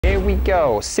we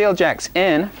go. Seal jacks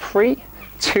in 3,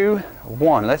 2,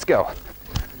 1. Let's go.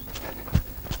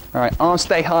 All right, arms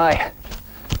stay high.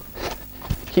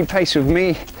 Keep pace with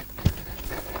me.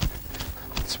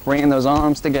 Just bringing those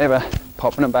arms together,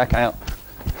 popping them back out.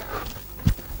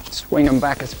 Swing them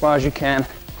back as far as you can.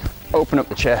 Open up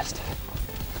the chest.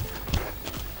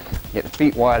 Get the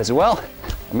feet wide as well.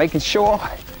 And making sure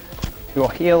your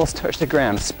heels touch the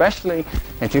ground, especially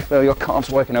if you feel your calves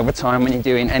working overtime when you're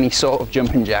doing any sort of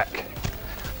jumping jack.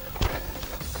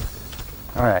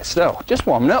 All right, so just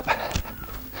warming up.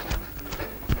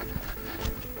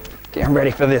 Getting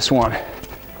ready for this one.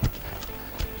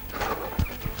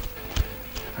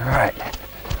 All right,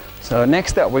 so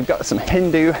next up we've got some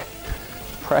Hindu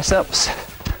press-ups.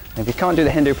 If you can't do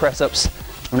the Hindu press-ups,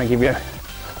 I'm gonna give you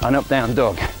an up-down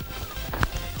dog.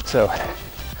 So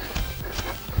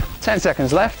 10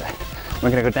 seconds left. We're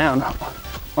gonna go down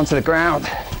onto the ground.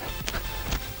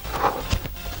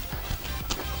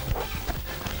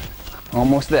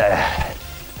 Almost there.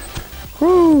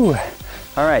 Woo!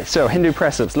 All right, so Hindu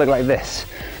press-ups look like this.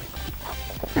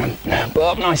 Butt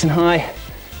up nice and high,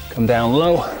 come down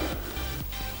low,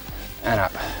 and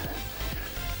up.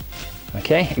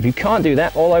 Okay, if you can't do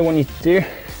that, all I want you to do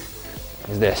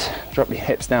is this. Drop your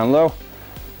hips down low,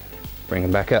 bring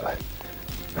them back up.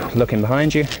 Looking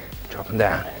behind you, drop them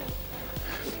down.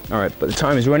 All right, but the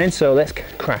time is running, so let's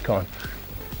crack on.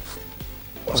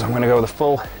 So I'm gonna go with a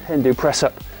full Hindu press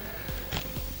up.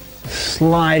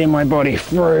 Sliding my body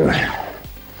through.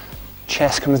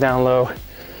 Chest comes down low.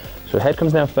 So head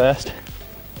comes down first.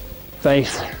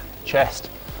 Face, chest,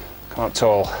 come up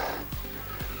tall.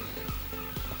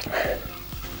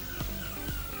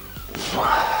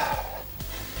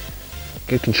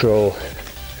 Good control.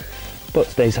 Butt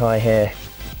stays high here.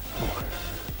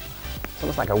 It's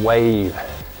almost like a wave.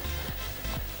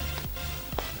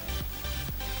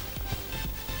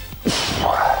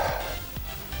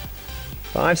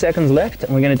 Five seconds left,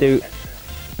 and we're going to do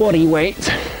body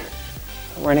weight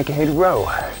renegade row.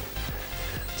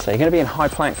 So you're going to be in high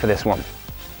plank for this one.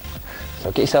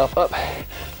 So get yourself up,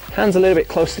 hands a little bit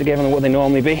closer together than what they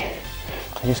normally be.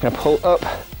 I'm just going to pull up,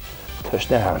 push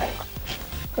down,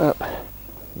 up,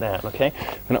 down. Okay,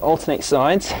 I'm going to alternate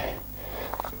sides.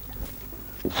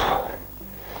 Now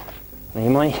you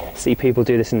might see people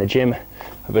do this in the gym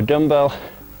with a dumbbell.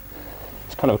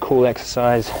 It's kind of a cool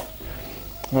exercise.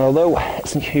 And although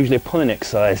it's usually a pulling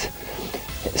exercise,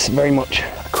 it's very much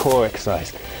a core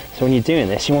exercise. So when you're doing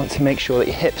this, you want to make sure that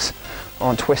your hips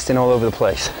aren't twisting all over the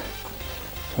place.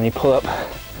 So when you pull up,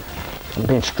 I'm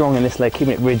being strong in this leg,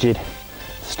 keeping it rigid,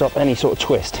 stop any sort of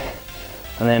twist.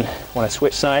 And then when I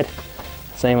switch side,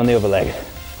 same on the other leg.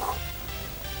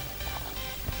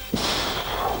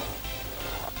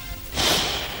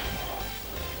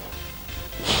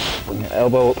 Bring your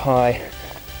elbow up high,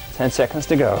 10 seconds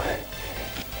to go.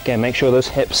 Again, make sure those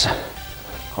hips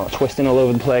aren't twisting all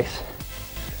over the place.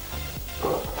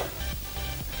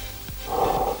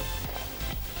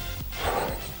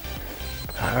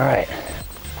 All right.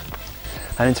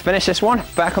 And then to finish this one,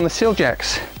 back on the seal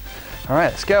jacks. All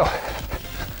right, let's go.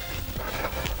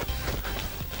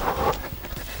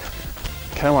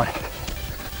 Come on.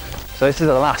 So this is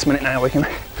the last minute now. We can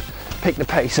pick the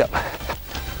pace up.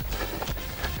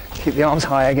 Keep the arms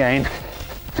high again.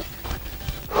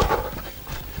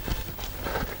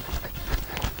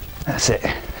 That's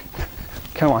it.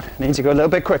 Come on, need to go a little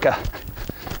bit quicker.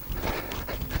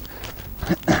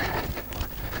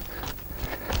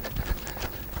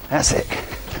 That's it.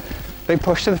 Big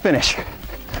push to the finish.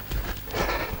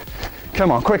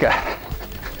 Come on, quicker.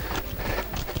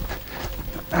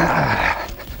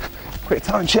 Quick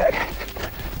time check.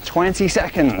 20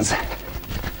 seconds.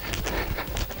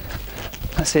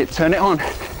 That's it, turn it on.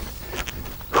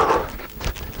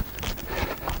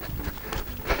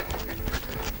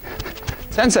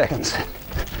 10 seconds.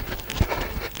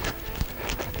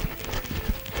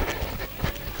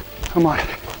 Come on.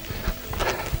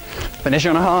 Finish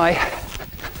on a high.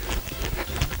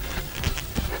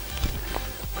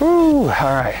 Whew, all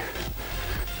right.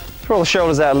 Throw the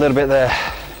shoulders out a little bit there.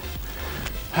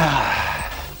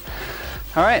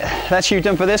 All right, that's you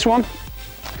done for this one.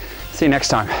 See you next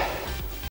time.